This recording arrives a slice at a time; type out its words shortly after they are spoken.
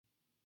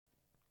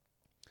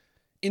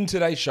In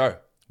today's show,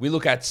 we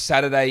look at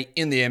Saturday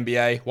in the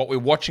NBA, what we're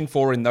watching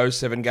for in those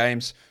 7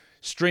 games,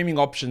 streaming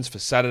options for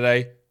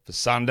Saturday, for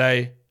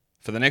Sunday,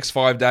 for the next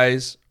 5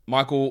 days.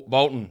 Michael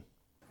Bolton.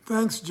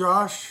 Thanks,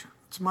 Josh.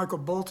 It's Michael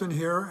Bolton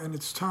here, and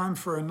it's time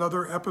for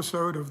another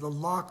episode of the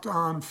Locked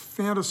On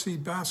Fantasy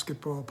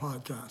Basketball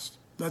Podcast.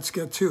 Let's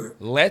get to it.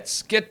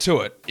 Let's get to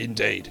it,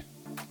 indeed.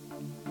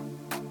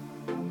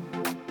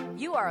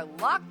 You are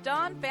Locked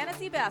On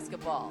Fantasy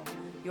Basketball,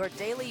 your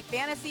daily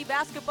fantasy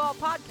basketball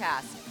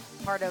podcast,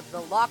 part of the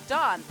Locked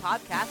On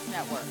Podcast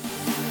Network.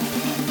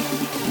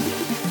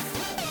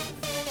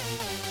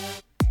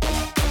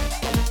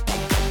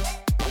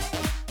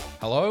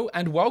 Hello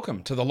and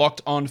welcome to the Locked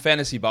On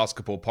Fantasy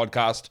Basketball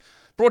Podcast,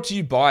 brought to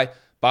you by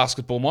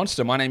Basketball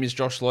Monster. My name is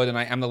Josh Lloyd and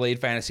I am the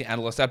lead fantasy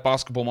analyst at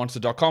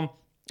basketballmonster.com.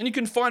 And you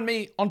can find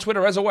me on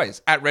Twitter as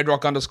always at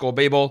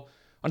redrock_bball,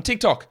 on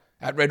TikTok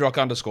at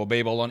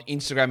redrock_bball, on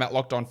Instagram at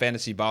Locked On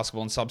Fantasy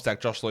Basketball, and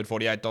Substack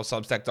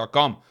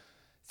joshloyd48.substack.com.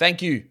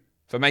 Thank you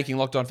for making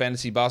Locked On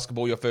Fantasy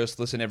Basketball your first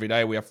listen every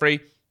day. We are free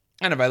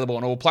and available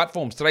on all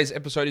platforms. Today's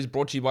episode is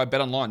brought to you by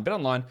BetOnline.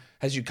 BetOnline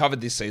has you covered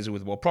this season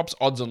with more props,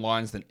 odds, and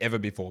lines than ever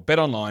before.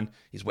 BetOnline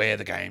is where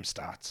the game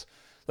starts.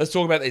 Let's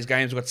talk about these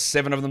games. We've got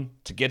 7 of them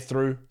to get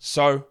through.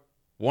 So,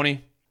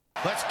 Warnie.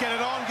 Let's get it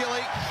on,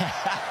 Gilly.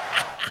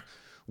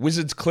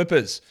 Wizards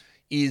Clippers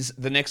is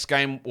the next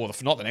game, or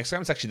not the next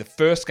game, it's actually the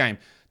first game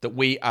that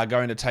we are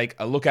going to take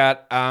a look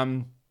at.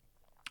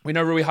 We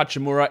know Rui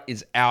Hachimura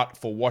is out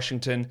for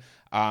Washington.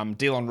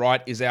 Delon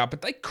Wright is out,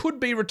 but they could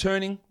be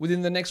returning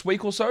within the next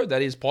week or so.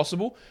 That is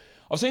possible.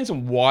 I've seen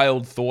some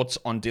wild thoughts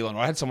on Delon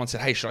Wright. I had someone say,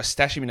 hey, should I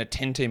stash him in a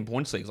 10-team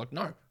points league? He's like,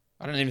 no.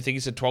 I don't even think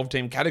it's a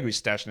 12-team category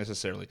stash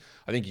necessarily.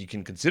 I think you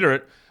can consider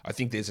it. I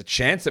think there's a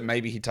chance that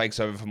maybe he takes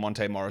over for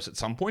Monte Morris at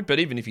some point, but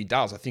even if he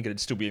does, I think it'd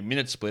still be a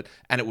minute split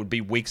and it would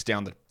be weeks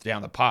down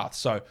the path.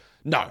 So,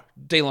 no,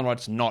 Delon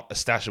Wright's not a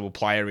stashable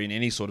player in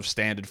any sort of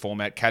standard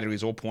format,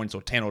 categories or points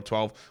or 10 or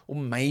 12, or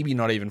maybe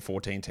not even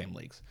 14-team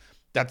leagues.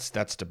 That's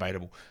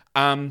debatable.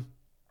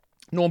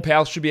 Norm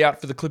Powell should be out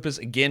for the Clippers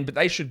again, but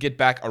they should get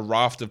back a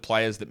raft of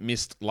players that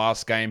missed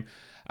last game,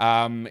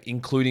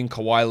 including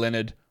Kawhi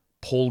Leonard,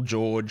 Paul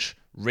George,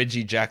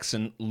 Reggie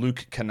Jackson,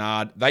 Luke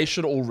Kennard. They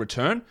should all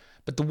return,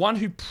 but the one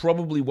who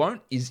probably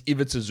won't is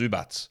Ivica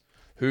Zubac,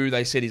 who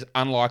they said is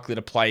unlikely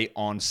to play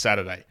on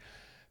Saturday.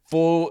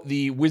 For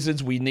the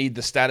Wizards, we need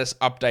the status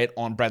update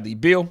on Bradley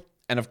Beal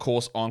and, of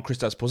course, on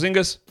Kristaps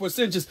Porzingis.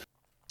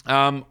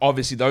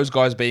 Obviously, those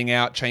guys being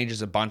out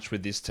changes a bunch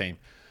with this team.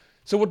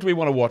 So what do we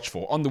want to watch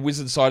for? On the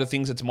Wizards side of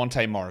things, it's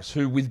Monte Morris,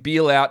 who with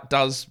Beal out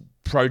does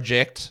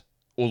project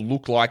or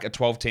look like a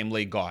 12-team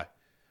league guy.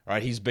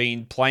 Right, he's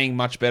been playing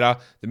much better.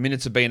 The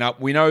minutes have been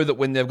up. We know that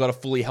when they've got a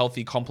fully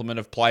healthy complement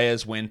of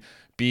players, when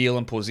Beal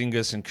and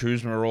Porzingis and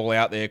Kuzma are all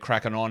out there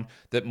cracking on,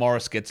 that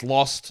Morris gets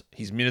lost,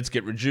 his minutes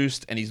get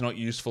reduced, and he's not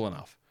useful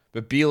enough.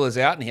 But Beal is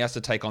out, and he has to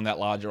take on that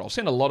larger role. I've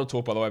seen a lot of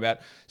talk, by the way, about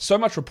so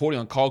much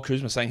reporting on Kyle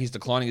Kuzma saying he's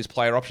declining his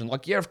player option.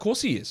 Like, yeah, of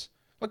course he is.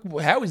 Like,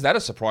 how is that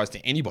a surprise to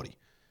anybody?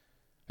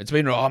 It's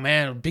been, oh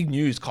man, big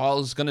news.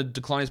 Kyle's going to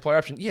decline his player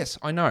option. Yes,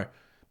 I know,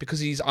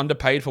 because he's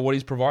underpaid for what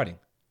he's providing.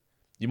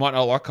 You might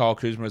not like Kyle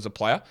Kuzma as a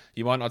player.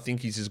 You might not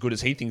think he's as good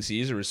as he thinks he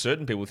is, or as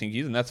certain people think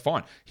he is, and that's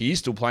fine. He is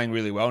still playing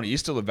really well, and he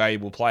is still a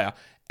valuable player,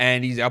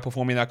 and he's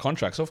outperforming that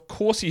contract. So, of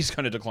course, he's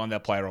going to decline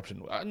that player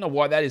option. I don't know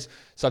why that is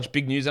such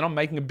big news, and I'm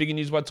making a bigger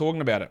news by talking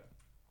about it.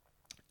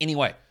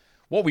 Anyway,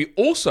 what we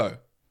also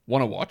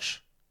want to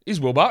watch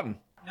is Will Barton.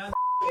 No,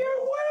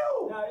 you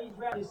Will! No, he's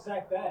ready to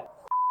sack that.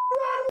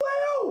 Run,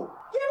 Will!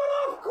 Give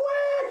it off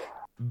quick!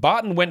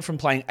 Barton went from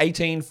playing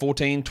 18,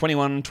 14,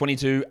 21,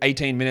 22,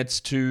 18 minutes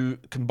to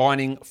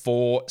combining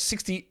for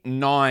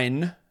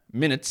 69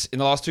 minutes in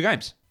the last 2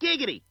 games.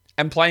 Giggity.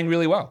 And playing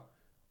really well.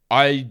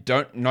 I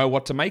don't know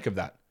what to make of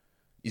that.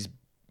 Is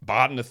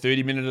Barton a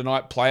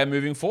 30-minute-a-night player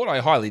moving forward?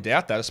 I highly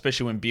doubt that,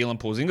 especially when Beal and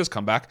Porzingis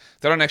come back.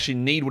 They don't actually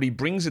need what he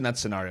brings in that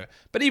scenario.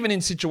 But even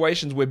in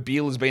situations where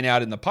Beal has been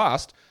out in the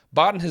past,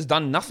 Barton has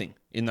done nothing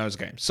in those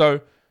games. So,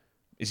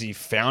 is he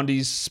found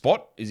his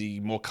spot? Is he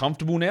more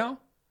comfortable now?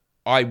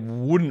 I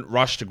wouldn't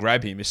rush to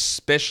grab him,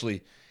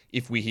 especially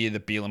if we hear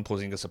that Beal and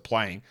Porzingis are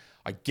playing.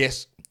 I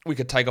guess we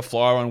could take a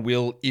flyer on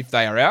Will if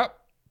they are out.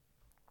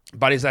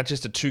 But is that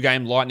just a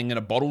 2-game lightning in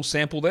a bottle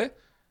sample there?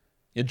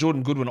 Yeah,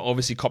 Jordan Goodwin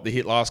obviously copped the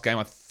hit last game.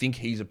 I think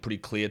he's a pretty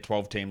clear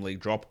 12-team league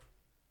drop.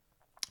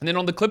 And then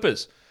on the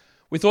Clippers,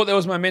 we thought there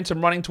was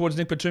momentum running towards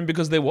Nick Batum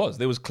because there was.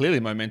 There was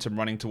clearly momentum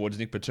running towards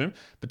Nick Batum.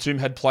 Batum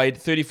had played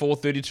 34,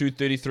 32,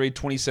 33,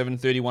 27,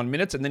 31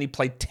 minutes, and then he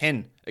played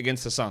 10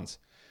 against the Suns.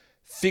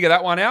 Figure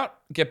that one out.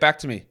 Get back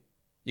to me.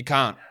 You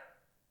can't.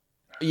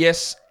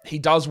 Yes, he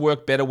does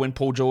work better when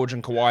Paul George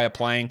and Kawhi are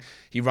playing.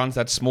 He runs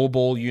that small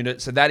ball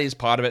unit, so that is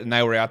part of it, and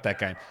they were out that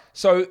game.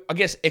 So I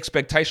guess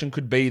expectation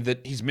could be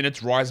that his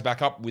minutes rise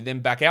back up with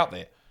them back out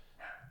there.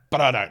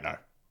 But I don't know.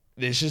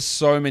 There's just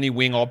so many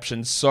wing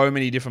options, so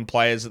many different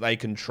players that they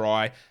can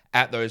try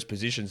at those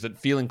positions that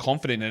feeling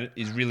confident in it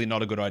is really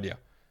not a good idea.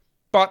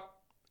 But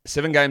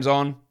 7 games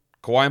on,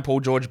 Kawhi and Paul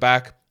George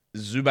back,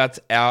 Zubac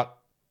out.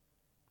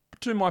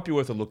 Batum might be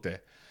worth a look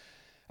there.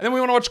 And then we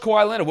want to watch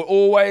Kawhi Leonard. We're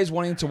always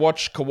wanting to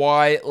watch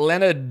Kawhi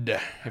Leonard.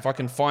 If I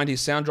can find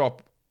his sound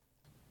drop.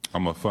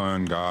 I'm a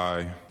fun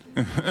guy.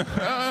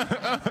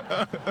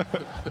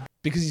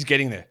 Because he's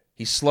getting there.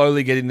 He's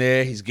slowly getting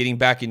there. He's getting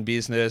back in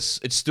business.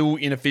 It's still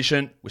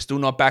inefficient. We're still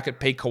not back at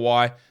peak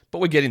Kawhi,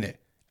 but we're getting there.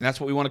 And that's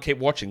what we want to keep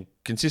watching.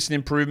 Consistent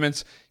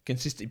improvements.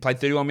 He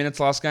played 31 minutes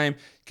last game.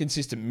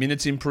 Consistent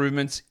minutes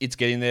improvements. It's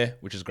getting there,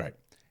 which is great.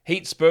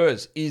 Heat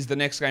Spurs is the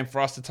next game for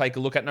us to take a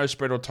look at. No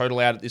spread or total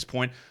out at this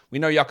point. We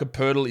know Jakob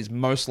Poeltl is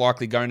most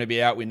likely going to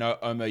be out. We know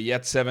Omer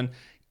Yurtseven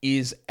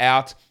is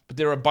out. But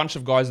there are a bunch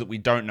of guys that we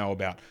don't know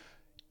about.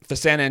 For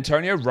San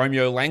Antonio,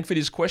 Romeo Langford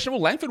is questionable.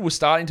 Langford was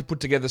starting to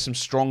put together some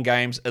strong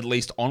games, at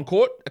least on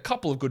court. A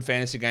couple of good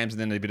fantasy games and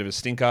then a bit of a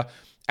stinker.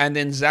 And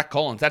then Zach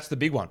Collins, that's the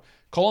big one.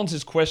 Collins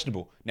is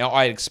questionable. Now,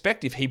 I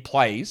expect if he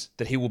plays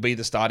that he will be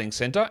the starting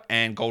center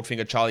and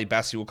Goldfinger Charlie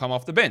Bassey will come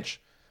off the bench.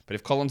 But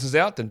if Collins is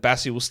out, then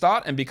Bassey will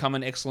start and become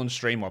an excellent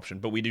stream option.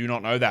 But we do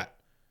not know that.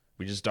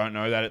 We just don't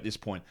know that at this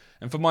point.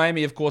 And for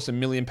Miami, of course, 1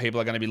 million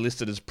people are going to be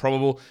listed as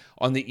probable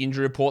on the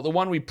injury report. The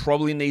one we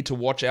probably need to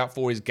watch out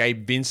for is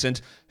Gabe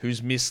Vincent,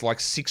 who's missed like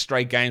 6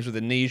 straight games with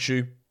a knee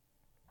issue.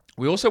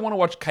 We also want to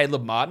watch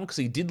Caleb Martin because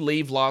he did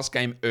leave last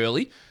game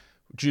early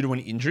due to an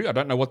injury. I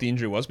don't know what the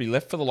injury was, but he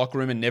left for the locker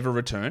room and never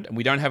returned, and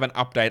we don't have an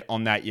update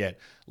on that yet.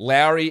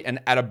 Lowry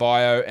and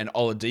Adebayo and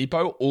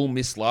Oladipo all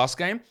missed last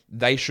game.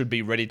 They should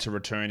be ready to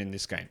return in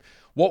this game.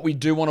 What we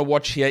do want to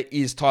watch here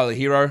is Tyler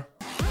Hero.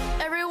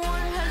 Everyone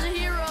has a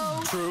hero.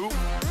 True.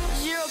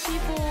 0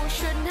 people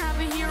shouldn't have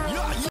a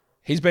hero.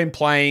 He's been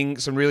playing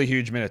some really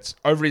huge minutes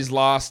over his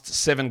last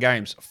 7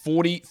 games.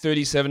 40,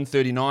 37,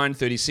 39,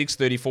 36,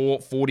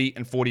 34, 40,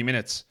 and 40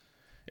 minutes.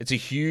 It's a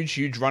huge,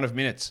 huge run of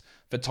minutes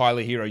for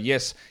Tyler Hero.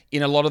 Yes,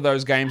 in a lot of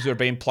those games there have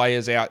been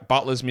players out.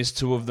 Butler's missed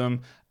 2 of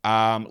them.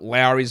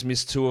 Lowry's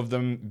missed 2 of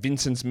them.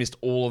 Vincent's missed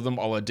all of them.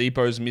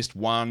 Oladipo's missed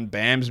 1.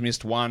 Bam's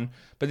missed 1.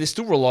 But they're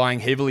still relying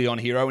heavily on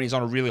Hero, and he's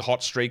on a really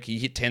hot streak. He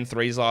hit 10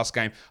 threes last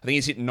game. I think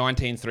he's hit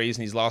 19 threes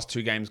in his last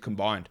 2 games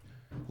combined.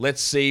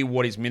 Let's see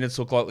what his minutes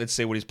look like. Let's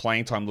see what his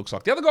playing time looks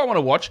like. The other guy I want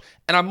to watch,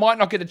 and I might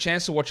not get a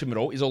chance to watch him at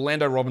all, is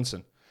Orlando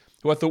Robinson,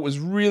 who I thought was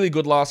really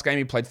good last game.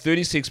 He played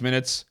 36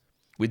 minutes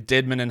with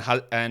Dedmon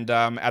and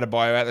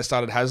Adebayo out. They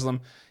started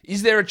Haslam.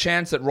 Is there a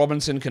chance that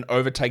Robinson can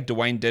overtake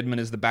Dwayne Dedmon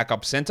as the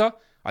backup center?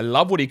 I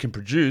love what he can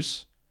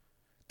produce.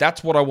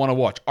 That's what I want to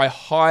watch. I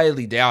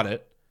highly doubt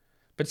it.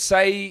 But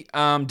say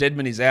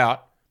Dedmon is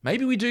out,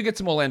 maybe we do get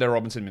some Orlando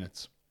Robinson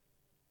minutes.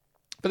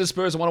 For the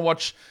Spurs, I want to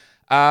watch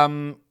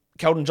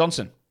Keldon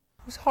Johnson.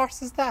 Whose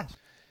horse is that?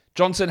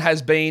 Johnson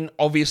has been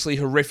obviously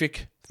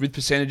horrific with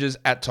percentages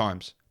at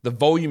times. The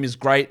volume is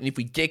great, and if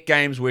we get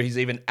games where he's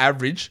even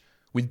average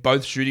with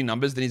both shooting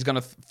numbers, then he's going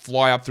to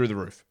fly up through the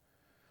roof.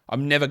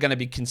 I'm never going to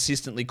be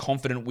consistently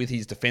confident with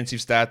his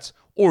defensive stats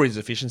or his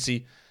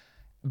efficiency,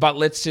 but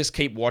let's just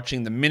keep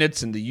watching the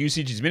minutes and the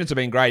usage. His minutes have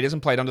been great. He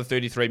hasn't played under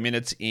 33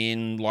 minutes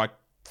in like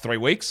 3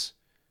 weeks.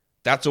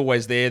 That's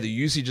always there. The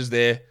usage is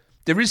there.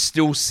 There is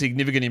still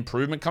significant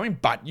improvement coming,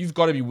 but you've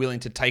got to be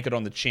willing to take it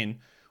on the chin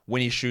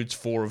when he shoots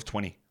 4 of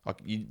 20.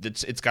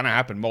 It's going to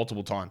happen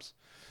multiple times.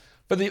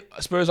 For the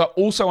Spurs, I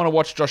also want to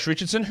watch Josh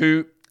Richardson,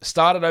 who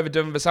started over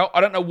Devin Vassell.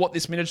 I don't know what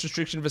this minutes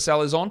restriction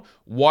Vassell is on,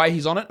 why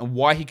he's on it, and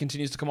why he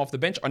continues to come off the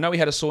bench. I know he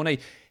had a sore knee.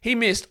 He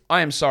missed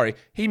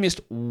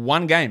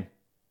 1 game.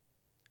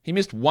 He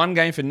missed 1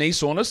 game for knee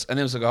soreness, and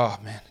then it was like, oh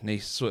man,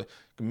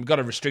 we've got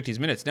to restrict his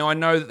minutes. Now I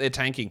know that they're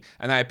tanking,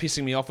 and they are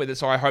pissing me off with it,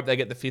 so I hope they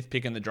get the 5th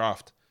pick in the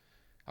draft.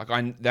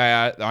 I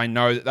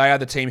know that they are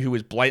the team who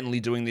is blatantly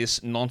doing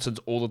this nonsense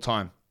all the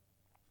time.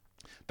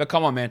 But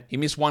come on, man, he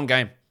missed 1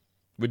 game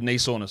with knee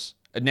soreness,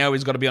 and now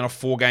he's got to be on a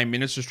 4-game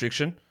minutes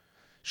restriction.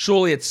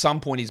 Surely at some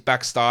point he's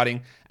back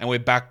starting and we're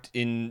back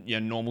in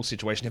normal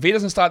situation. If he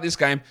doesn't start this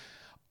game,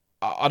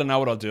 I don't know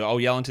what I'll do. I'll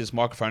yell into this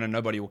microphone and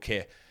nobody will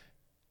care.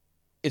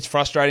 It's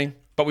frustrating,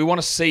 but we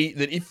want to see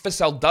that if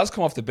Vassell does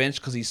come off the bench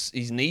because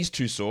his knee's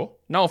too sore,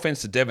 no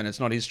offense to Devin, it's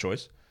not his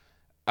choice,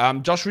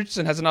 Josh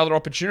Richardson has another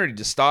opportunity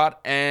to start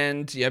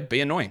and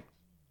be annoying.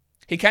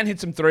 He can hit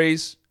some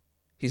threes.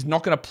 He's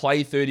not going to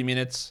play 30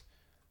 minutes,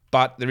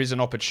 but there is an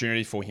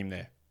opportunity for him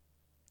there.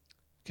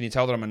 Can you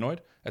tell that I'm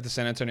annoyed at the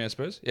San Antonio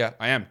Spurs? Yeah,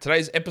 I am.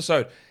 Today's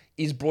episode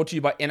is brought to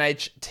you by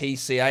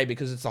NHTCA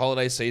because it's the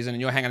holiday season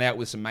and you're hanging out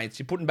with some mates.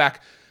 You're putting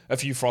back a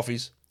few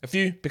frothies.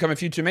 Become a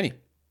few too many.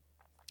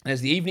 And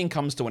as the evening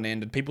comes to an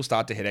end and people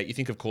start to head out, you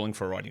think of calling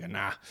for a ride. You go,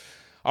 nah,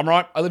 I'm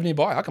right. I live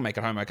nearby. I can make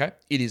it home okay.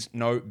 It is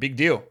no big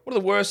deal. What are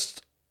the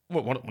worst?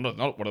 What are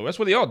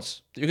the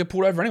odds? You get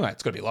pulled over anyway.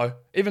 It's got to be low.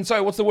 Even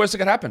so, what's the worst that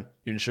could happen?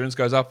 Your insurance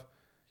goes up.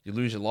 You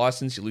lose your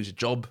license. You lose your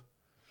job.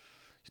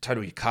 You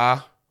total your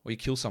car. Or you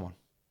kill someone.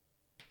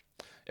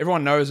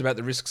 Everyone knows about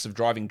the risks of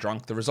driving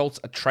drunk. The results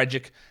are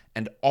tragic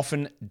and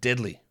often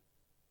deadly.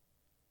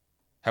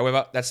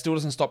 However, that still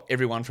doesn't stop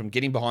everyone from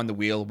getting behind the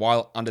wheel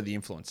while under the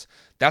influence.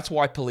 That's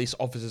why police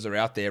officers are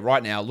out there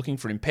right now looking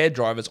for impaired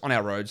drivers on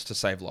our roads to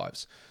save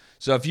lives.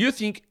 So if you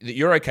think that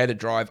you're okay to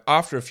drive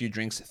after a few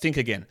drinks, think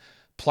again.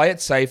 Play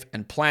it safe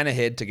and plan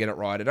ahead to get it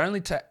right. It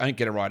only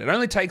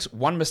takes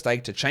one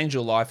mistake to change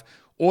your life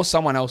or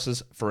someone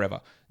else's forever.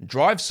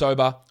 Drive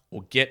sober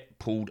or get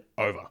pulled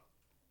over.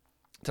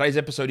 Today's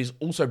episode is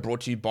also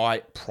brought to you by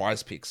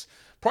Prize Picks.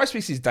 Prize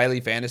Picks is daily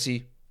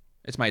fantasy.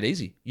 It's made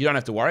easy. You don't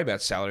have to worry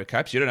about salary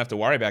caps. You don't have to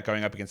worry about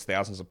going up against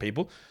thousands of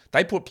people.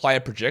 They put player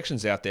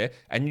projections out there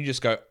and you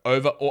just go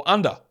over or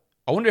under.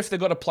 I wonder if they've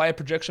got a player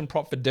projection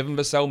prop for Devin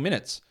Vassell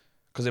minutes.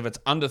 Because if it's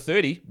under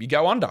 30, you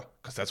go under.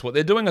 Because that's what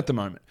they're doing at the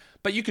moment.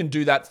 But you can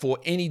do that for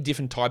any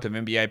different type of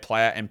NBA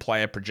player and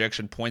player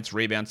projection: points,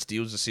 rebounds,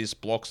 steals, assists,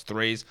 blocks,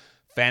 threes,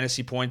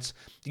 fantasy points.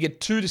 You get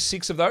 2 to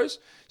 6 of those,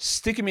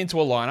 stick them into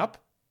a lineup,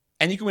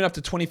 and you can win up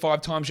to 25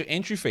 times your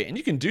entry fee. And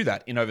you can do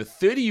that in over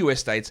 30 US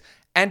states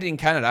and in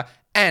Canada.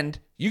 And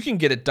you can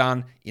get it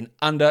done in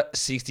under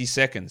 60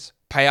 seconds.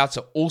 Payouts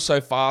are also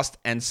fast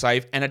and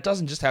safe. And it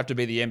doesn't just have to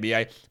be the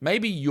NBA.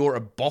 Maybe you're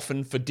a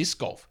boffin for disc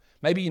golf.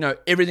 Maybe you know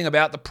everything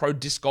about the Pro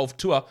Disc Golf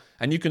Tour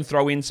and you can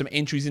throw in some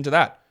entries into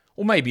that.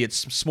 Or maybe it's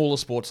smaller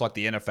sports like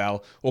the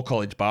NFL or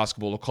college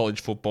basketball or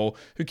college football.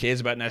 Who cares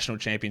about national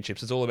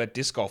championships? It's all about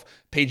disc golf,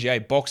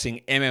 PGA,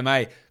 boxing,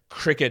 MMA,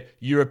 cricket,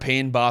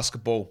 European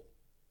basketball.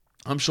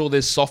 I'm sure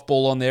there's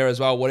softball on there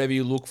as well. Whatever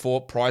you look for,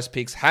 Prize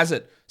Picks has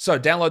it. So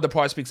download the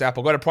Prize Picks app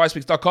or go to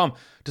prizepicks.com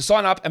to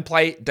sign up and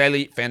play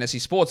daily fantasy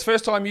sports.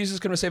 First-time users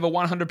can receive a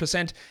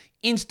 100%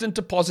 instant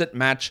deposit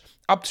match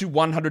up to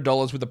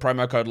 $100 with the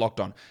promo code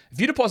LOCKEDON. If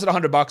you deposit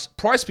 $100,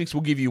 Prize Picks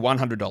will give you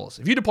 $100.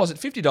 If you deposit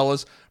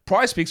 $50,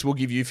 Prize Picks will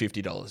give you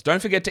 $50.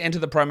 Don't forget to enter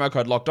the promo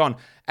code LOCKEDON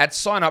at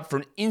sign up for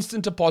an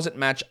instant deposit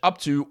match up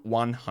to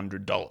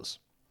 $100.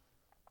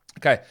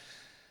 Okay,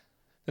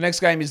 the next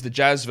game is the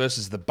Jazz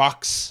versus the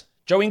Bucks.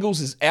 Joe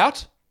Ingles is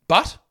out,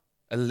 but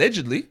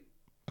allegedly,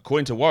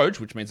 according to Woj,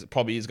 which means it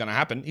probably is going to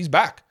happen, he's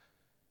back.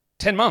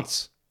 10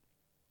 months.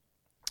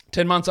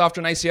 10 months after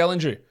an ACL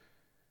injury.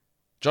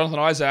 Jonathan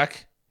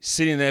Isaac is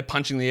sitting there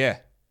punching the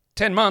air.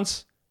 10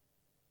 months.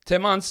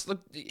 10 months.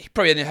 Look, he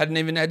probably hadn't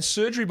even had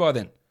surgery by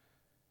then.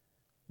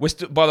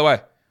 By the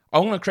way, I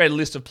want to create a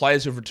list of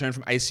players who have returned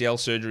from ACL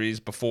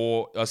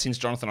surgeries since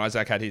Jonathan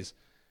Isaac had his.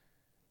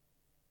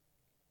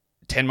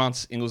 10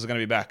 months, Ingles is going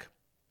to be back.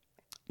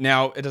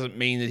 Now, it doesn't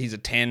mean that he's a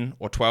 10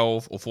 or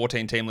 12 or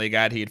 14 team league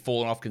ad. He had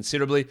fallen off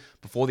considerably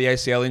before the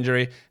ACL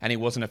injury, and he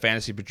wasn't a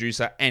fantasy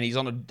producer, and he's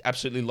on an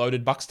absolutely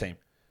loaded Bucks team.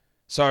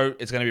 So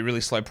it's going to be a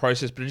really slow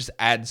process, but it just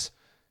adds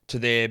to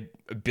their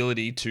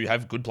ability to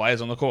have good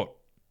players on the court.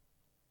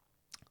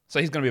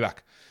 So he's going to be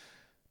back.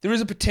 There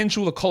is a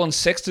potential that Colin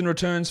Sexton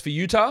returns for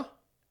Utah.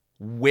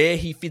 Where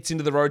he fits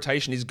into the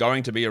rotation is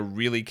going to be a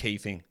really key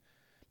thing.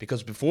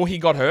 Because before Conley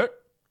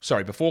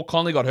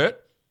got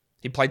hurt,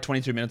 he played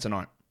 22 minutes a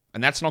night.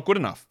 And that's not good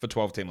enough for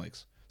 12-team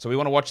leagues. So we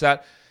want to watch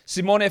that.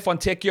 Simone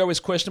Fontecchio is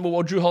questionable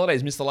while Drew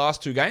Holiday's missed the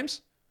last 2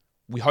 games.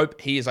 We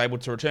hope he is able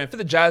to return. For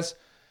the Jazz,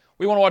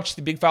 we want to watch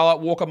the big fella.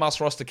 Walker must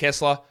roster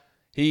Kessler.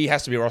 He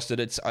has to be rostered.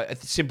 It's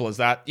simple as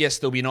that. Yes,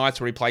 there'll be nights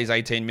where he plays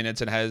 18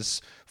 minutes and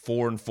has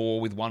 4 and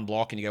 4 with 1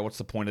 block, and you go, what's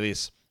the point of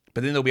this?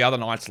 But then there'll be other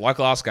nights, like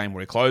last game,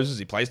 where he closes,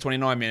 he plays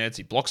 29 minutes,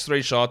 he blocks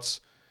 3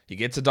 shots, he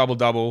gets a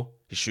double-double,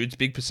 he shoots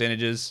big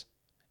percentages.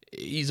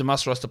 He's a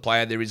must-roster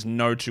player. There is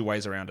no 2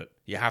 ways around it.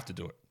 You have to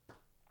do it.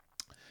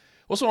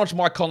 Also watch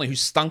Mike Conley, who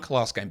stunk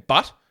last game.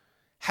 But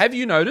have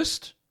you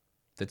noticed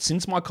that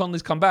since Mike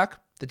Conley's come back,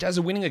 the Jazz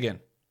are winning again?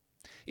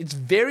 It's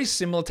very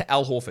similar to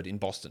Al Horford in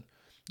Boston.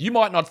 You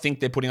might not think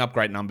they're putting up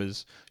great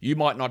numbers. You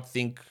might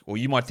think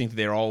that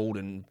they're old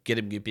and get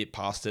them a bit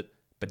past it.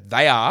 But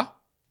they are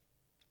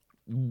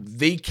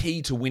the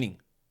key to winning.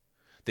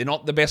 They're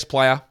not the best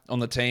player on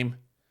the team,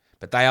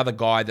 but they are the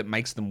guy that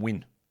makes them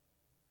win.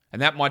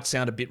 And that might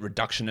sound a bit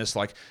reductionist,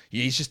 like,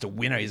 yeah, he's just a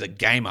winner, he's a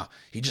gamer,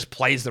 he just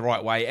plays the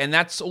right way. And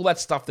that's all that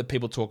stuff that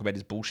people talk about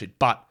is bullshit.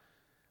 But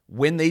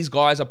when these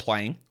guys are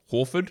playing,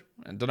 Horford,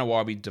 I don't know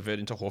why we divert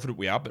into Horford, but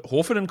we are, but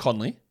Horford and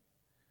Conley,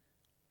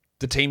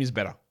 the team is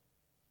better.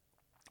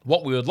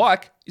 What we would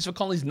like is for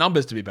Conley's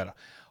numbers to be better.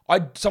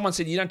 Someone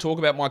said, you don't talk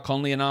about Mike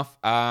Conley enough.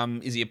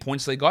 Is he a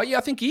points league guy? Yeah,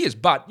 I think he is,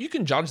 but you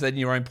can judge that in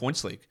your own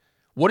points league.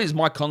 What is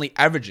Mike Conley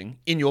averaging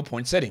in your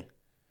point setting?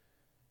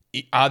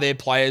 Are there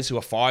players who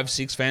are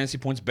 5-6 fantasy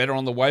points better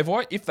on the waiver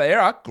wire? If they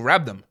are,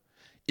 grab them.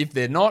 If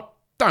they're not,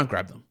 don't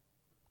grab them.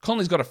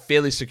 Conley's got a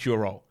fairly secure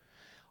role.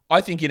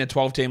 I think in a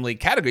 12-team league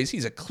categories,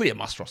 he's a clear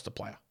must-roster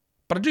player.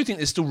 But I do think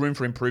there's still room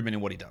for improvement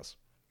in what he does.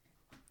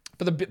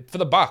 For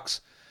the Bucks,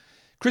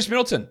 Chris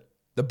Middleton,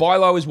 the buy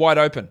low is wide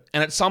open.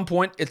 And at some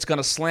point, it's going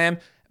to slam.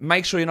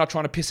 Make sure you're not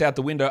trying to piss out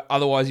the window,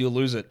 otherwise you'll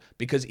lose it.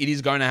 Because it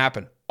is going to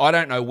happen. I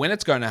don't know when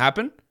it's going to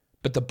happen,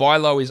 but the buy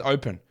low is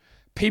open.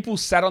 People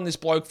sat on this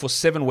bloke for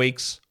 7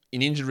 weeks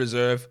in injured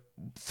reserve,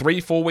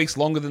 3-4 weeks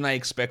longer than they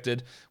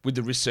expected with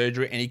the wrist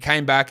surgery, and he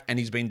came back and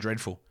he's been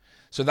dreadful.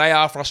 So they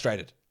are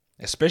frustrated,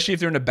 especially if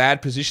they're in a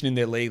bad position in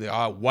their league.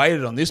 I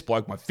waited on this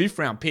bloke, my 5th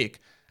round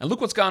pick, and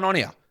look what's going on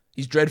here.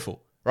 He's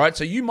dreadful, right?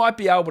 So you might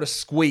be able to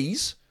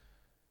squeeze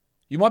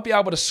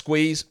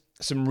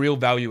some real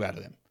value out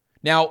of them.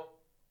 Now,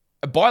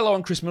 a buy low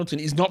on Chris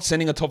Middleton is not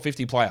sending a top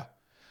 50 player.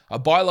 A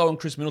buy low on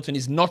Chris Middleton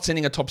is not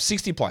sending a top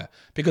 60 player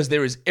because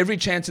there is every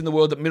chance in the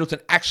world that Middleton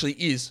actually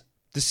is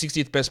the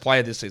 60th best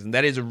player this season.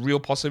 That is a real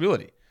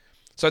possibility.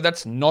 So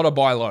that's not a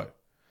buy low.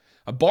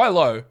 A buy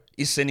low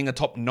is sending a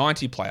top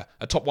 90 player,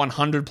 a top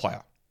 100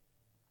 player.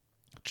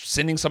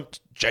 Sending some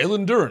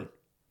Jalen Duren.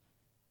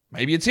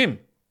 Maybe it's him.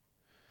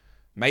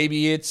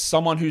 Maybe it's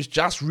someone who's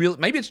just real.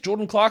 Maybe it's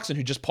Jordan Clarkson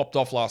who just popped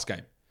off last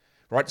game.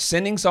 Right?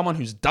 Sending someone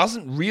who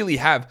doesn't really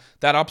have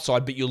that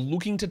upside, but you're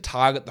looking to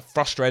target the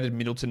frustrated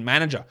Middleton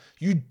manager.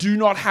 You do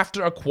not have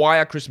to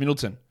acquire Chris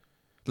Middleton.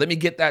 Let me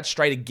get that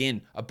straight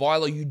again. A buy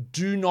low, you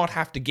do not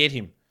have to get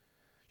him.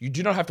 You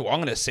do not have to,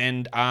 I'm going to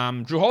send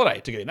Drew Holiday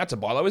to get him. That's a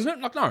buy low, isn't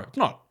it? Like, no, it's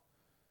not.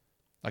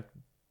 Like,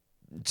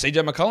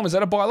 CJ McCollum, is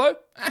that a buy low?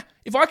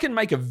 If I can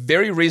make a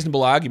very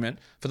reasonable argument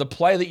for the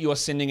player that you are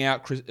sending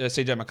out,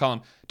 CJ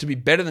McCollum, to be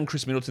better than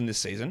Chris Middleton this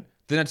season,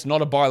 then it's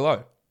not a buy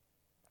low.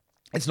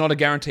 It's not a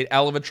guaranteed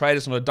L of a trade.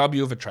 It's not a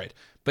W of a trade.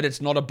 But it's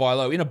not a buy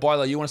low. In a buy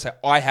low, you want to say,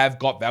 I have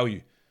got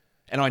value.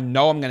 And I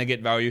know I'm going to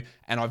get value.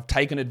 And I've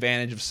taken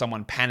advantage of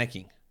someone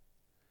panicking.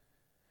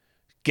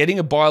 Getting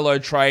a buy low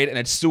trade and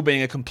it's still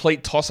being a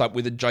complete toss-up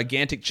with a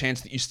gigantic chance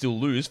that you still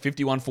lose,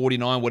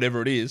 51-49,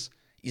 whatever it is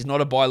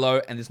not a buy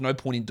low. And there's no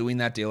point in doing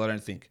that deal, I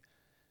don't think.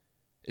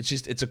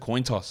 It's a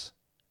coin toss.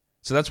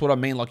 So that's what I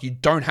mean. Like, you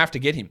don't have to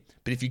get him.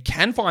 But if you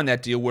can find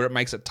that deal where it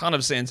makes a ton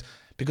of sense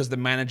because the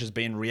manager's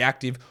been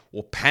reactive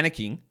or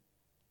panicking,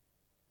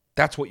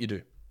 that's what you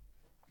do.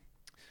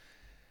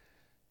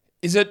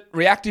 Is it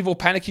reactive or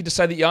panicky to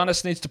say that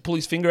Giannis needs to pull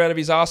his finger out of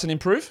his ass and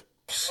improve?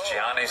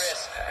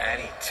 Giannis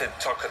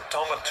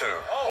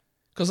Antetokounmpo.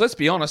 Because let's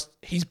be honest,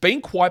 he's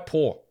been quite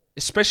poor,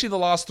 especially the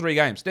last 3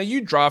 games. Now,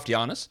 you draft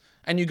Giannis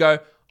and you go,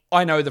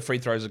 I know the free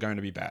throws are going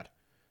to be bad.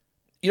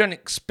 You don't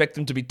expect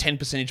them to be 10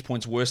 percentage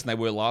points worse than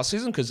they were last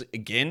season because,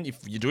 again,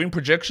 if you're doing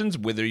projections,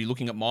 whether you're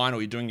looking at mine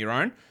or you're doing your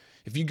own,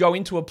 if you go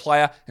into a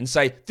player and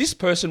say, this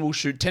person will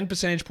shoot 10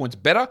 percentage points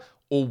better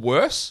or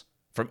worse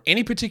from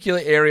any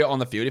particular area on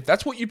the field, if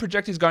that's what you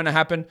project is going to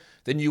happen,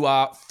 then you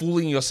are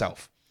fooling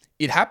yourself.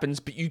 It happens,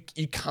 but you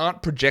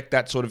can't project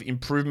that sort of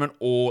improvement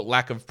or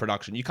lack of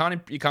production. You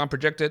can't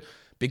project it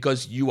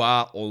because you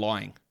are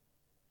lying.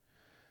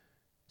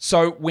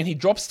 So when he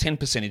drops 10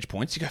 percentage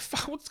points, you go,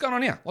 fuck, what's going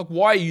on here? Like,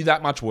 why are you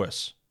that much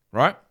worse,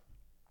 right?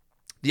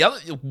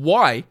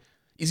 Why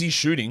is he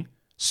shooting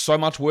so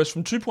much worse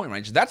from 2-point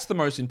range? That's the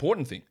most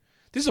important thing.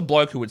 This is a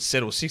bloke who would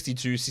settle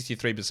 62,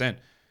 63%.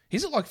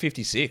 He's at like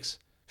 56,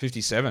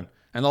 57.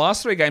 And the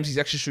last 3 games, he's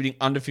actually shooting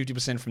under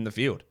 50% from the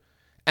field.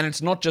 And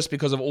it's not just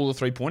because of all the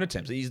 3-point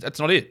attempts. That's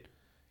not it.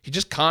 He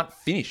just can't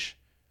finish.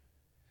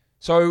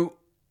 So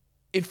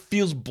it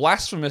feels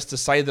blasphemous to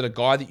say that a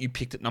guy that you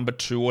picked at number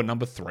 2 or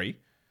number 3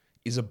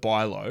 is a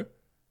buy low.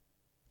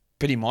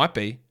 But he might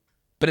be.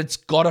 But it's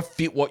got to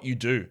fit what you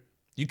do.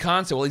 You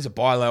can't say, well, he's a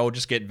buy low or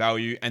just get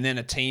value. And then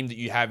a team that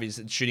you have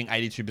is shooting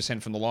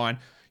 82% from the line.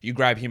 You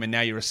grab him and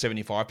now you're a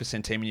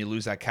 75% team and you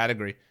lose that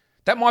category.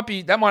 That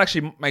might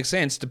actually make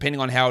sense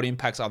depending on how it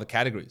impacts other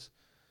categories.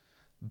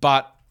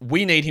 But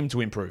we need him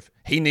to improve.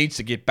 He needs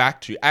to get back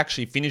to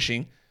actually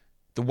finishing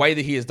the way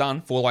that he has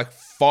done for like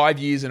 5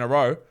 years in a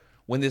row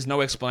when there's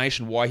no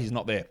explanation why he's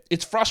not there.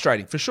 It's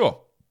frustrating, for sure.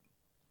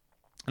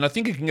 And I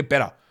think it can get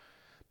better.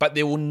 But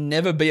there will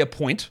never be a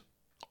point,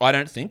 I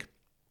don't think,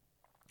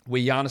 where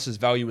Giannis's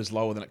value is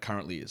lower than it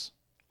currently is.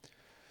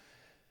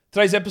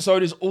 Today's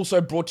episode is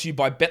also brought to you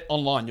by Bet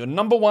Online, your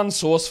number one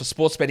source for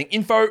sports betting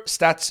info,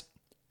 stats,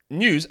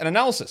 news, and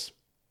analysis.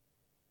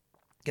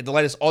 Get the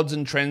latest odds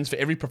and trends for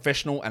every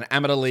professional and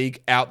amateur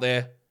league out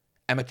there.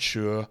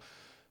 Amateur.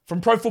 From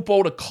pro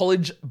football to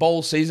college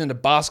bowl season to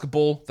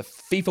basketball, the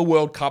FIFA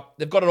World Cup,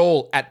 they've got it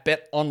all at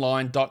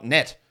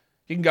betonline.net.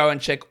 You can go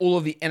and check all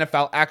of the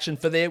NFL action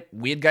for their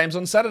weird games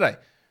on Saturday.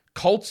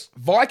 Colts,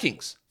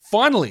 Vikings.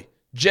 Finally,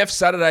 Jeff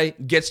Saturday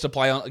gets to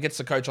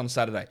coach on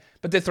Saturday.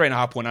 But they're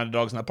 3.5-point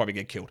underdogs and they'll probably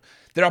get killed.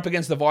 They're up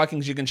against the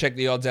Vikings. You can check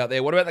the odds out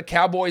there. What about the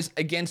Cowboys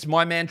against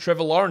my man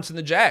Trevor Lawrence and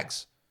the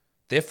Jags?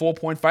 They're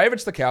 4-point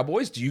favorites, the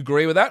Cowboys. Do you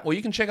agree with that? Well,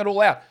 you can check it all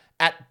out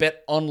at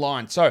Bet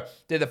Online. So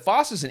they're the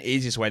fastest and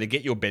easiest way to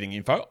get your betting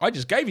info. I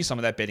just gave you some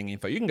of that betting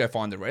info. You can go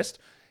find the rest.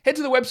 Head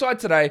to the website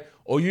today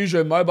or use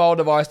your mobile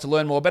device to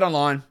learn more. Bet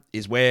Online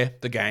is where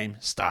the game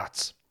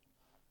starts.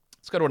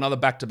 Let's go to another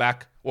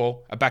back-to-back,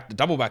 well,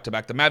 double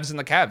back-to-back, the Mavs and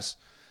the Cavs.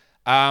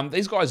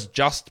 These guys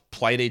just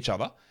played each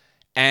other,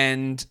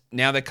 and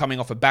now they're coming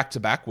off a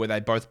back-to-back where they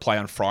both play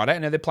on Friday,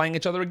 and now they're playing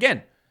each other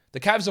again. The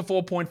Cavs are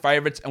 4-point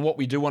favorites, and what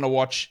we do want to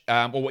watch,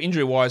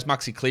 injury-wise,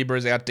 Maxi Kleber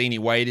is out, Deanie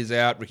Wade is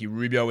out, Ricky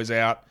Rubio is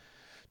out.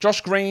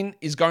 Josh Green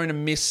is going to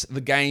miss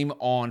the game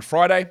on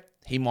Friday.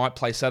 He might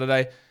play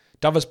Saturday.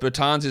 Davis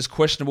Bertans is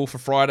questionable for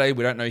Friday.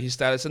 We don't know his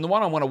status. And the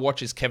one I want to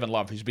watch is Kevin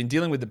Love, who's been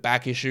dealing with the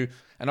back issue.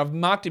 And I've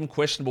marked him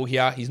questionable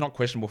here. He's not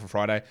questionable for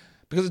Friday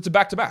because it's a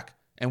back-to-back.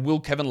 And will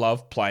Kevin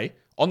Love play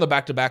on the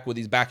back-to-back with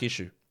his back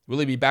issue? Will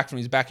he be back from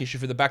his back issue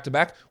for the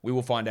back-to-back? We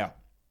will find out.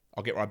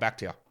 I'll get right back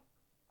to you.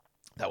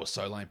 That was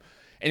so lame.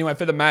 Anyway,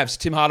 for the Mavs,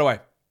 Tim Hardaway.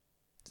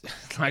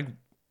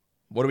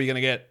 What are we going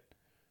to get?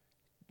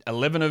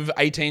 11 of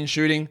 18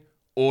 shooting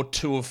or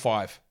 2 of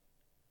 5?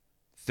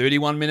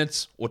 31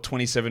 minutes or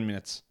 27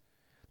 minutes?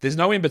 There's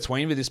no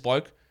in-between with this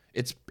bloke.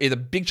 It's either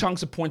big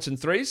chunks of points and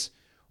threes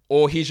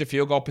or here's your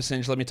field goal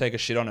percentage, let me take a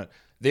shit on it.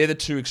 They're the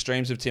two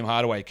extremes of Tim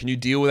Hardaway. Can you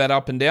deal with that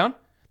up and down?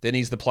 Then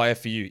he's the player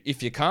for you.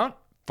 If you can't,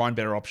 find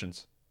better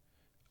options.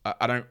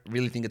 I don't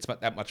really think it's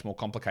that much more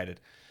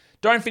complicated.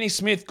 Dorian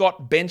Finney-Smith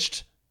got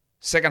benched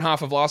second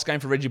half of last game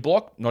for Reggie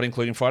Block, not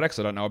including Friday, because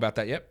I don't know about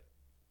that yet.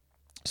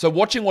 So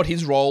watching what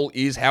his role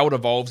is, how it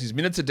evolves, his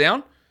minutes are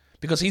down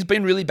because he's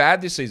been really bad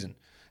this season.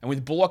 And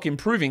with Bullock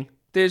improving,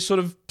 they're sort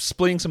of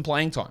splitting some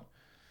playing time.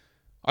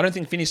 I don't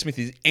think Finney-Smith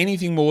is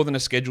anything more than a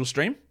schedule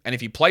stream. And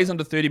if he plays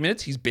under 30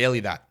 minutes, he's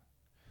barely that.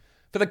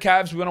 For the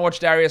Cavs, we want to watch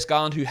Darius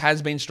Garland, who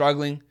has been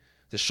struggling.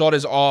 The shot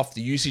is off.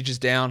 The usage is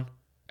down.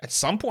 At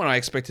some point, I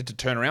expect it to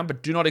turn around,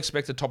 but do not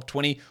expect a top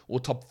 20 or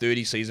top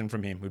 30 season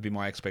from him, would be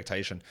my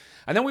expectation.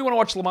 And then we want to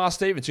watch Lamar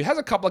Stevens, who has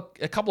a couple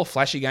of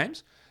flashy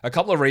games, a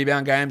couple of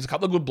rebound games, a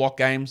couple of good block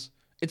games.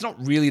 It's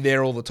not really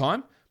there all the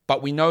time,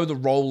 but we know the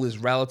role is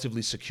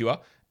relatively secure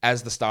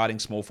as the starting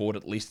small forward,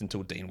 at least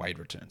until Dean Wade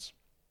returns.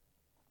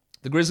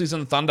 The Grizzlies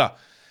and the Thunder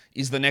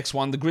is the next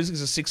one. The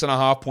Grizzlies are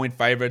 6.5-point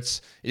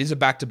favorites. It is a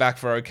back-to-back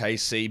for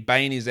OKC.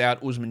 Bane is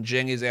out. Usman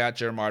Jeng is out.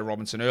 Jeremiah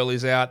Robinson-Earl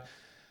is out.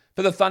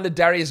 For the Thunder,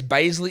 Darius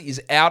Bazley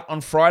is out on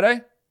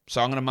Friday,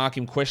 so I'm going to mark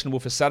him questionable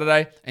for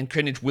Saturday. And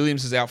Greenwich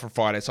Williams is out for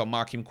Friday, so I'll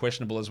mark him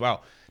questionable as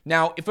well.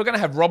 Now, if we're going to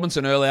have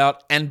Robinson-Earl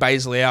out and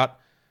Bazley out,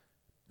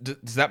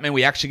 does that mean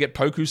we actually get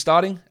Poku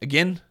starting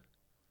again?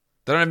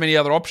 They don't have many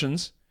other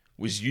options.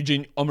 Was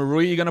Eugene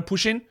Omoruyi going to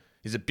push in?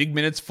 Is it big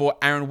minutes for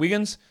Aaron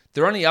Wiggins?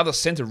 Their only other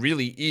center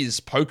really is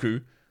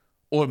Poku.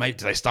 Or maybe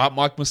do they start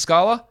Mike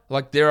Muscala?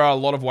 Like, there are a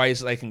lot of ways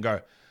that they can go.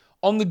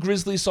 On the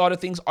Grizzlies side of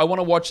things, I want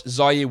to watch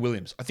Zaire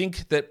Williams. I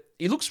think that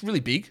he looks really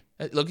big.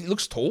 Look, he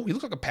looks tall. He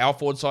looks like a power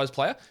forward size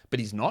player, but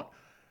he's not.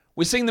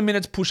 We're seeing the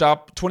minutes push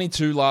up.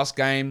 22 last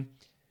game.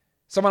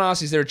 Someone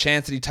asked, is there a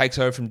chance that he takes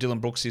over from Dylan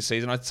Brooks this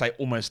season? I'd say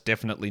almost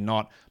definitely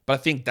not. But I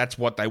think that's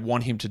what they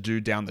want him to do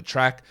down the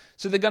track.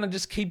 So they're going to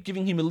just keep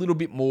giving him a little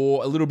bit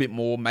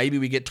more. Maybe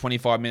we get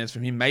 25 minutes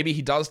from him. Maybe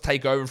he does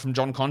take over from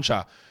John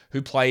Concha,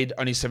 who played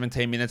only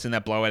 17 minutes in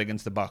that blowout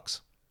against the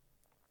Bucks.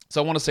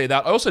 So I want to see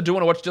that. I also do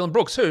want to watch Dylan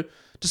Brooks, who,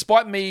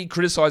 despite me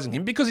criticizing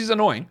him because he's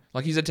annoying,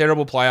 like he's a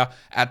terrible player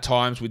at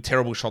times with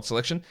terrible shot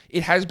selection,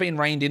 it has been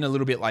reined in a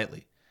little bit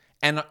lately.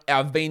 And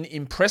I've been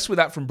impressed with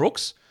that from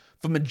Brooks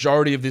for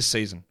majority of this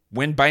season.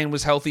 When Bane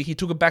was healthy, he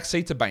took a back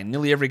seat to Bane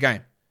nearly every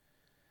game.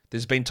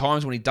 There's been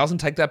times when he doesn't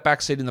take that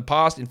back seat in the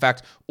past. In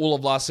fact, all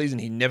of last season,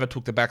 he never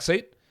took the back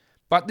seat.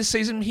 But this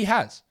season, he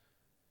has.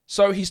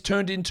 So he's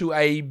turned into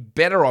a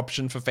better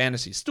option for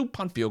fantasy. Still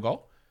punt field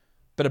goal,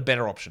 but a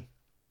better option.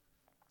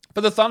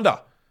 For the Thunder,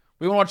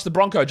 we want to watch the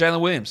Bronco, Jalen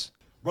Williams.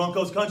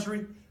 Broncos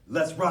country,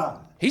 let's ride.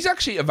 He's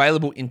actually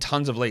available in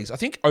tons of leagues. I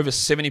think over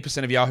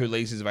 70% of Yahoo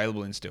leagues is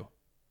available in still.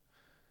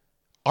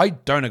 I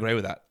don't agree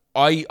with that.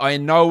 I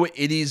know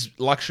it is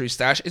luxury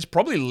stash. It's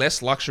probably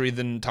less luxury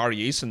than Tari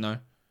Eason, though.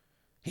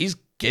 He's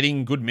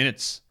getting good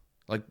minutes,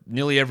 like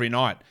nearly every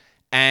night.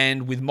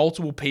 And with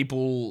multiple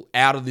people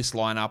out of this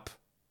lineup,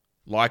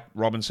 like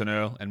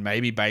Robinson-Earl and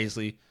maybe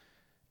Bazley,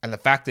 and the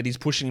fact that he's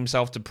pushing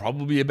himself to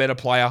probably be a better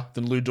player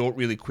than Lou Dort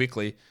really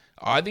quickly,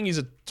 I think he's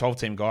a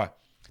 12-team guy.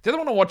 The other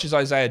one I watch is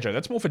Isaiah Joe.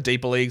 That's more for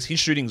deeper leagues. His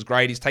shooting's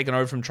great. He's taken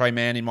over from Trey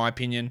Mann, in my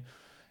opinion,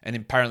 and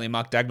apparently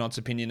Mark Dagnot's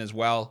opinion as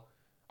well.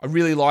 I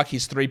really like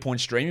his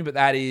three-point streaming, but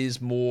that is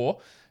more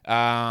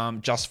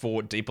just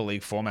for deeper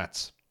league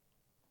formats.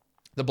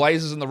 The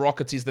Blazers and the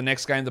Rockets is the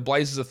next game. The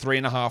Blazers are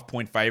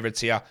 3.5-point favorites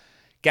here.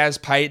 Gaz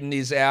Payton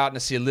is out.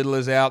 Nasir Little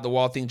is out. The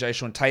Wild Thing,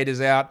 Jayshawn Tate is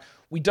out.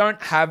 We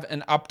don't have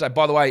an update.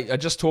 By the way, I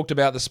just talked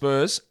about the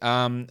Spurs,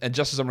 and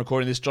just as I'm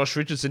recording this, Josh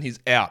Richardson, he's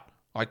out.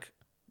 Like,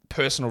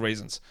 personal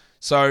reasons.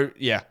 So,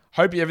 yeah,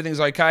 hope everything's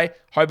okay.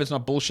 Hope it's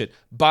not bullshit.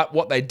 But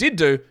what they did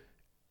do,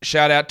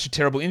 shout out to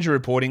terrible injury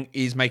reporting,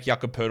 is make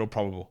Jakob Poeltl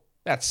probable.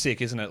 That's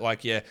sick, isn't it?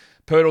 Like, yeah,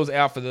 Poeltl's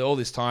out for all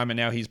this time, and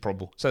now he's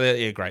probable. So,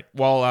 yeah, great.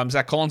 While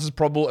Zach Collins is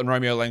probable and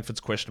Romeo Langford's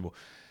questionable.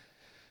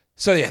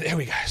 So, yeah, there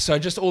we go. So,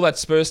 just all that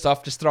Spurs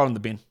stuff, just throw it in the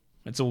bin.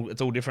 It's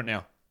all different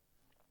now.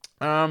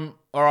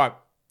 All right.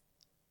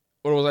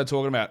 What was I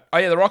talking about? Oh,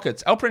 yeah, the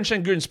Rockets. Alperen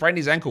Sengun sprained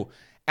his ankle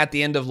at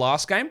the end of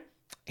last game.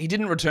 He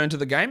didn't return to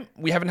the game.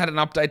 We haven't had an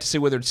update to see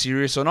whether it's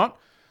serious or not.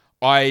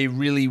 I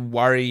really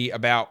worry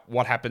about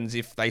what happens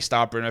if they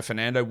start Bruno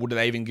Fernando. Would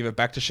they even give it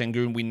back to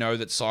Sengun? We know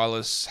that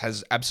Silas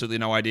has absolutely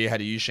no idea how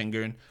to use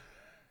Sengun.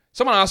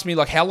 Someone asked me,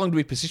 like, how long do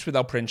we persist with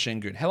Alperen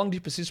Sengun? How long do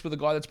you persist with a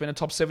guy that's been a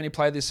top 70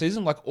 player this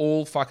season? Like,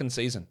 all fucking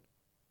season.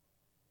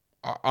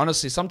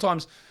 Honestly,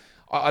 sometimes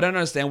I don't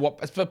understand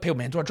what... For people,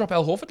 man, do I drop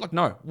Al Horford? Like,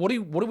 no. What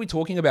are we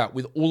talking about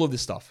with all of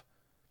this stuff?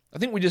 I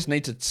think we just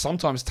need to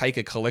sometimes take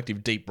a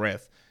collective deep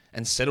breath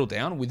and settle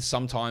down with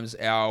sometimes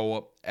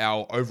our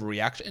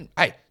overreaction.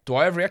 Hey, do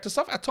I overreact to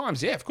stuff? At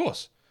times, yeah, of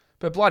course.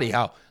 But bloody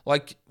hell.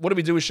 Like, what do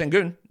we do with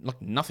Sengun?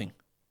 Like, nothing.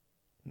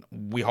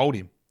 We hold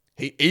him.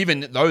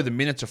 Even though the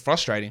minutes are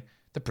frustrating,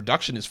 the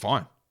production is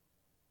fine.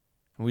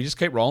 And we just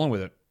keep rolling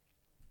with it.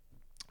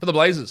 For the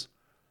Blazers,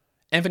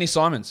 Anthony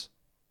Simons.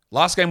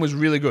 Last game was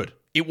really good.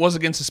 It was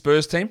against the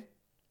Spurs team,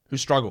 who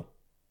struggle.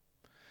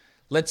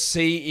 Let's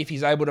see if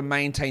he's able to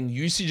maintain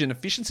usage and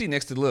efficiency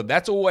next to Lillard.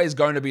 That's always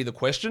going to be the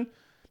question,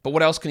 But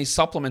what else can he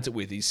supplement it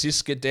with? His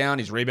assists get down,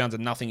 his rebounds are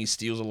nothing, his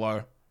steals are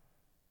low.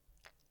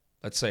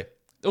 Let's see.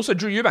 Also,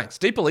 Drew Eubanks.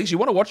 Deeper leagues, you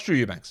want to watch Drew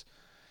Eubanks.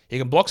 He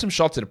can block some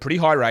shots at a pretty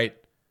high rate.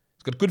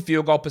 He's got good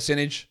field goal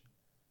percentage.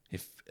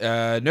 If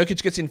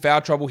Nurkic gets in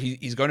foul trouble,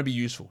 he's going to be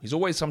useful. He's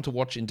always some to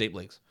watch in deep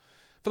leagues.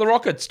 For the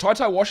Rockets,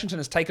 Ty Washington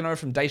has taken over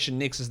from Daishen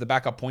Nix as the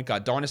backup point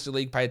guard. Dynasty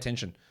League, pay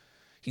attention.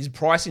 His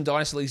price in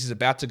Dynasty Leagues is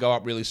about to go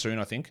up really soon,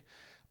 I think.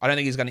 I don't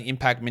think he's going to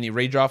impact many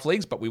redraft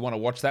leagues, but we want to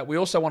watch that. We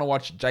also want to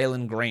watch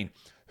Jalen Green,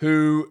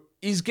 who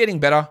is getting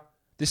better.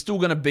 There's still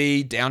going to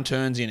be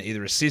downturns in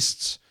either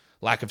assists,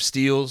 lack of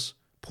steals,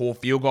 poor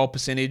field goal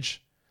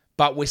percentage,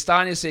 but we're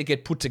starting to see it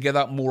get put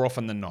together more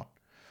often than not.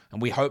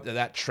 And we hope that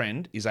that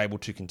trend is able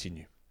to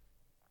continue.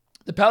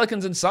 The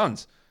Pelicans and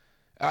Suns.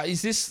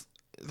 Is this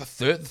the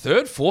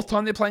third, fourth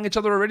time they're playing each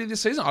other already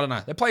this season? I don't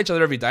know. They play each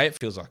other every day, it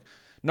feels like.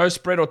 No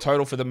spread or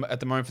total for them at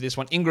the moment for this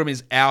one. Ingram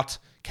is out.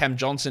 Cam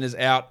Johnson is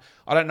out.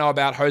 I don't know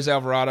about Jose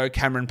Alvarado,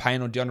 Cameron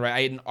Payne, or DeAndre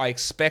Ayton. I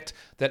expect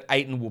that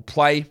Ayton will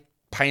play.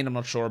 Payne, I'm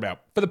not sure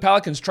about. For the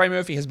Pelicans, Trey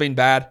Murphy has been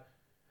bad.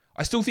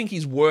 I still think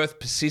he's worth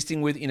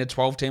persisting with in a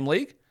 12-team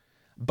league.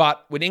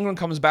 But when Ingram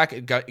comes back,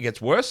 it gets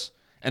worse.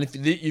 And if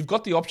you've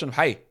got the option of,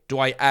 hey, do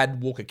I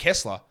add Walker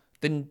Kessler?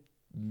 Then,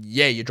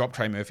 yeah, you drop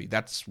Trey Murphy.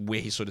 That's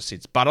where he sort of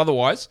sits. But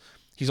otherwise,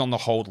 he's on the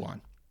hold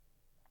line.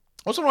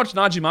 Also watch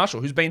Najee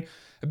Marshall, who's been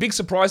a big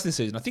surprise this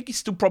season. I think he's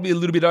still probably a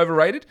little bit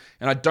overrated,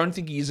 and I don't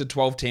think he is a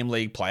 12-team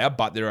league player,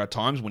 but there are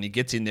times when he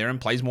gets in there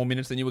and plays more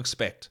minutes than you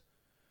expect.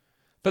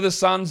 For the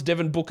Suns,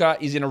 Devin Booker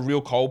is in a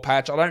real cold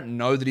patch. I don't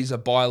know that he's a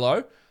buy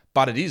low,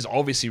 but it is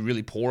obviously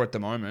really poor at the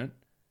moment.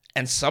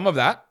 And some of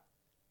that,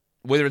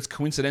 whether it's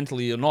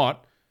coincidentally or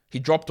not, he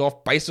dropped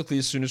off basically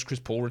as soon as Chris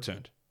Paul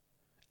returned.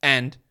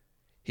 And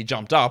he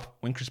jumped up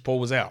when Chris Paul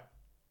was out.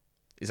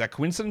 Is that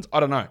coincidence?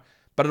 I don't know.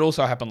 But it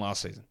also happened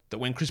last season, that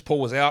when Chris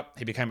Paul was out,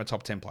 he became a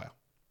top 10 player.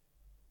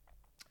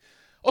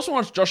 Also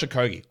watch Josh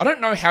Okogie. I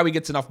don't know how he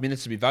gets enough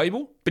minutes to be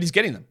valuable, but he's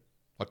getting them.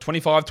 Like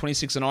 25,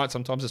 26 a night.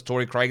 Sometimes it's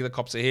Torrey Craig that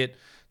cops a hit.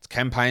 It's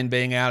Cam Payne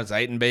being out. It's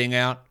Ayton being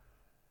out.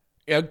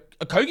 You know,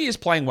 Okogie is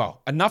playing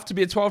well. Enough to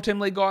be a 12-team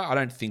league guy? I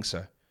don't think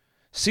so.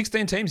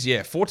 16 teams?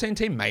 Yeah. 14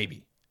 team?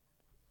 Maybe.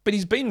 But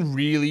he's been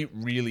really,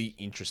 really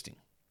interesting.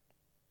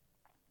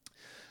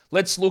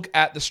 Let's look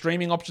at the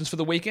streaming options for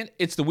the weekend.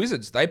 It's the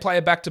Wizards. They play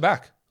a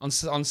back-to-back on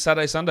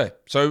Saturday, Sunday.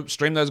 So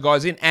stream those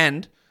guys in.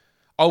 And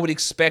I would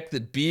expect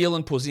that Beal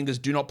and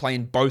Porzingis do not play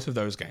in both of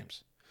those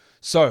games.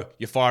 So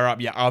you fire up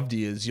your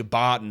Avdias, your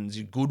Bartons,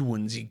 your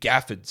Goodwins, your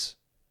Gaffords.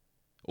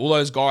 All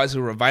those guys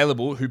who are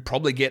available who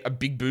probably get a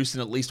big boost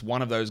in at least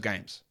one of those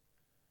games.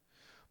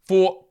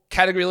 For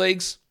category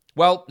leagues,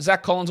 well,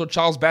 Zach Collins or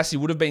Charles Bassey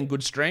would have been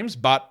good streams,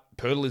 but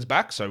Pirtle is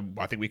back, so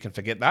I think we can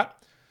forget that.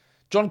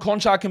 John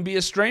Conchar can be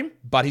a stream,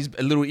 but he's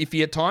a little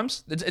iffy at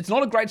times. It's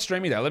not a great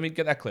stream either. Let me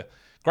get that clear.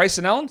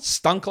 Grayson Allen,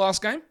 stunk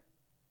last game.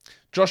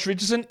 Josh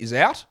Richardson is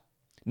out.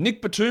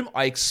 Nick Batum,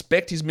 I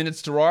expect his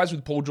minutes to rise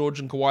with Paul George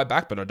and Kawhi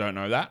back, but I don't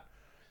know that.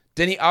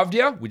 Denny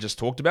Avdia, we just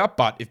talked about,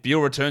 but if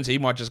Beal returns, he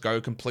might just go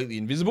completely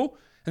invisible.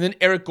 And then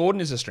Eric Gordon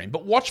is a stream.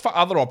 But watch for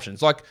other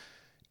options. Like,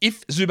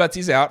 if Zubats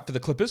is out for the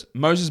Clippers,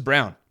 Moses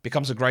Brown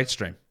becomes a great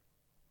stream.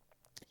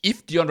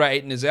 If DeAndre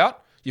Ayton is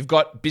out, you've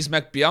got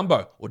Bismack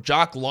Biyombo or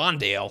Jack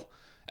Landale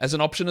as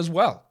an option as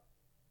well.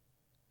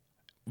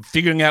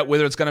 Figuring out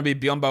whether it's going to be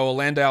Biyombo or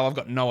Landale, I've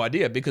got no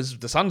idea because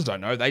the Suns don't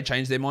know. They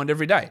change their mind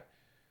every day.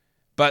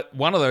 But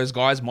one of those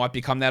guys might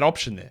become that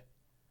option there.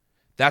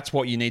 That's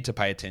what you need to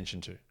pay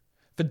attention to.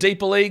 For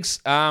deeper leagues,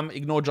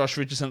 ignore Josh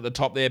Richardson at the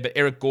top there, but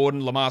Eric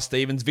Gordon, Lamar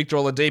Stevens, Victor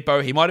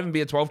Oladipo, he might even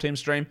be a 12-team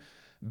stream,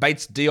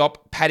 Bates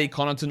Diop, Paddy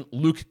Connaughton,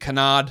 Luke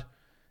Kennard,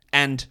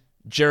 and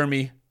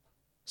Jeremy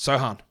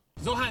Sohan.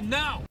 Zohan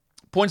now!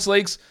 Points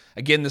leagues,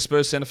 again, the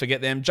Spurs center,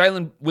 forget them.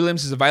 Jalen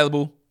Williams is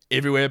available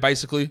everywhere,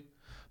 basically.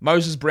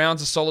 Moses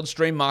Brown's a solid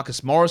stream.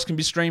 Marcus Morris can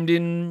be streamed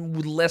in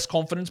with less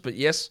confidence, but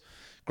yes.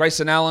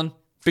 Grayson Allen,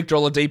 Victor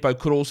Oladipo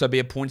could also be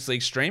a points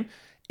league stream,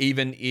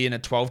 even in a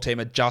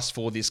 12-teamer just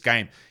for this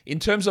game. In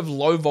terms of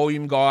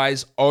low-volume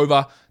guys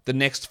over the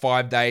next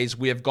 5 days,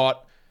 we have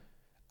got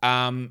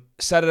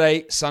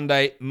Saturday,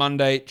 Sunday,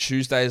 Monday,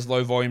 Tuesday as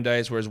low-volume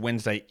days, whereas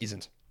Wednesday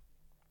isn't.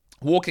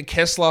 Walker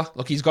Kessler,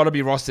 look, he's got to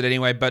be rostered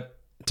anyway, but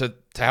to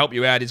help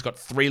you out, he's got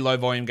 3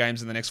 low-volume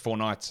games in the next 4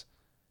 nights.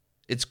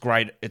 It's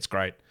great. It's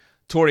great.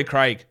 Torrey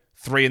Craig,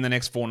 3 in the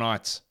next 4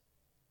 nights.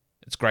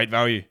 It's great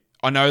value.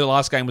 I know the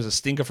last game was a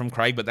stinker from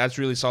Craig, but that's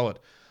really solid.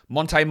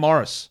 Monte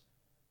Morris,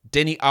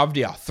 Denny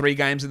Avdia, 3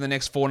 games in the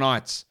next 4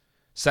 nights.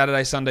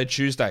 Saturday, Sunday,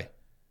 Tuesday.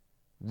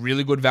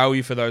 Really good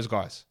value for those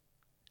guys.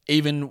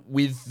 Even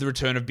with the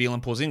return of Beal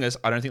and Porzingis,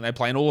 I don't think they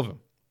play in all of them.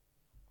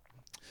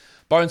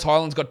 Bones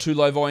Highland's got 2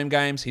 low-volume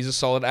games. He's a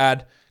solid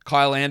ad.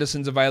 Kyle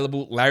Anderson's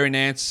available. Larry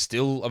Nance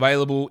still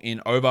available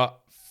in over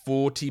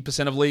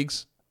 40% of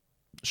leagues.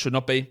 Should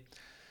not be.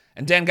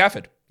 And Dan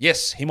Gafford.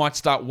 Yes, he might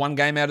start 1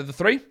 game out of the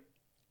 3,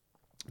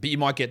 but you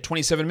might get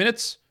 27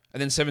 minutes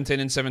and then 17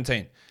 and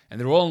 17. And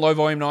they're all on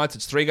low-volume nights.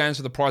 It's 3 games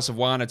for the price of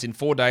 1. It's in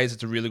 4 days.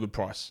 It's a really good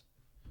price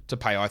to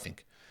pay, I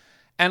think.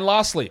 And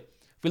lastly,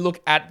 if we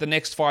look at the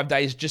next 5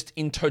 days just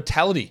in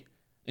totality,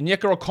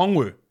 Onyeka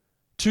Okongwu,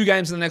 2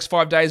 games in the next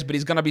 5 days, but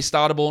he's going to be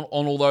startable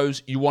on all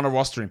those. You want to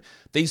roster him.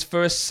 These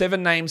first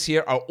 7 names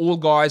here are all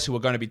guys who are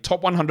going to be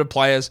top 100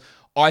 players,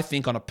 I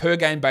think, on a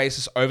per-game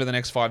basis over the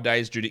next 5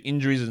 days due to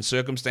injuries and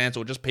circumstance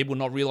or just people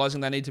not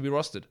realizing they need to be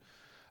rostered.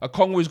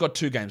 Okongwu's got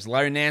 2 games.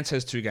 Larry Nance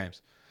has 2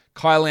 games.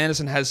 Kyle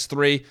Anderson has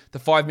 3. The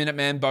 5-minute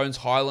man, Bones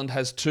Highland,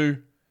 has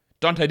 2.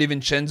 Dante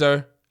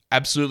DiVincenzo,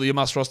 absolutely a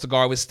must-roster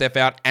guy with Steph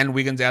out and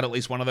Wiggins out at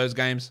least one of those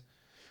games.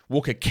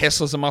 Walker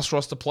Kessler's a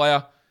must-roster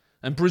player.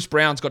 And Bruce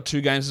Brown's got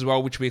 2 games as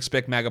well, which we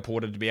expect Maga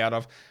Porter to be out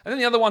of. And then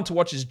the other one to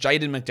watch is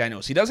Jaden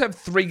McDaniels. He does have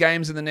 3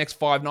 games in the next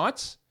 5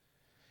 nights.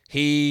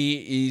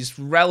 He is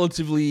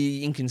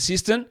relatively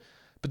inconsistent,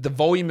 but the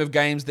volume of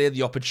games there,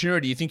 the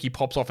opportunity, you think he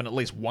pops off in at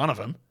least one of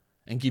them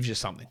and gives you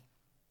something.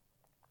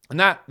 And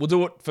that will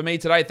do it for me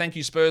today. Thank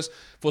you, Spurs,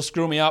 for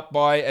screwing me up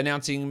by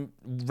announcing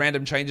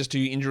random changes to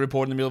your injury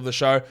report in the middle of the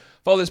show.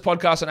 Follow this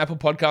podcast on Apple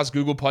Podcasts,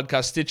 Google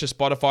Podcasts, Stitcher,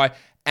 Spotify,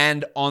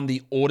 and on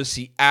the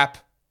Odyssey app.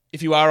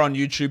 If you are on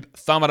YouTube,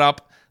 thumb it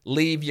up.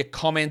 Leave your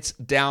comments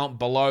down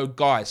below.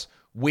 Guys,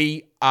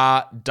 we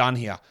are done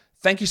here.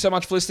 Thank you so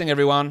much for listening,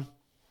 everyone.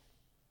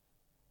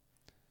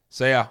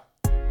 See ya.